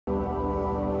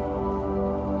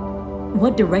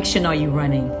What direction are you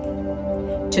running?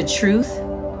 To truth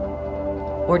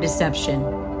or deception?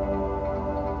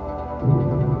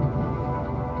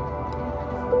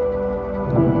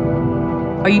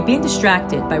 Are you being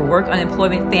distracted by work,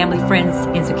 unemployment, family, friends,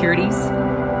 insecurities?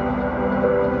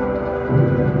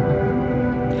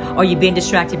 Are you being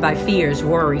distracted by fears,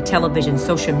 worry, television,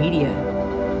 social media,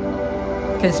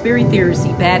 conspiracy theories,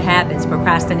 bad habits,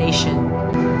 procrastination?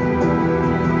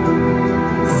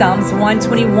 Psalms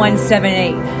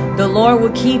 121:7-8. The Lord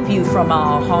will keep you from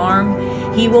all harm.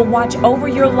 He will watch over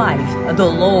your life. The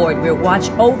Lord will watch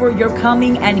over your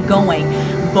coming and going,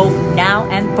 both now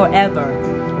and forever.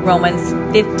 Romans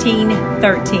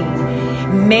 15:13.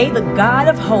 May the God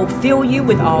of hope fill you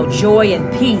with all joy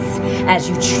and peace as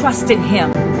you trust in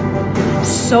Him,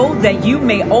 so that you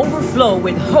may overflow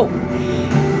with hope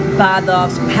by the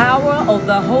power of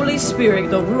the Holy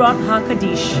Spirit, the Ruach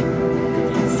HaKodesh.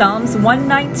 Psalms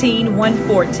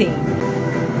 119:114.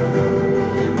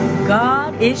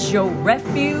 God is your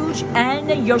refuge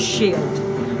and your shield.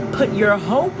 Put your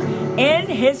hope in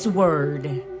His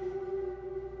word.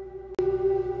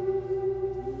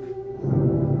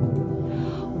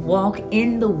 Walk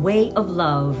in the way of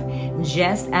love,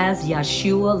 just as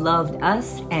Yahshua loved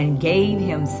us and gave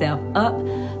Himself up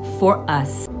for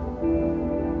us.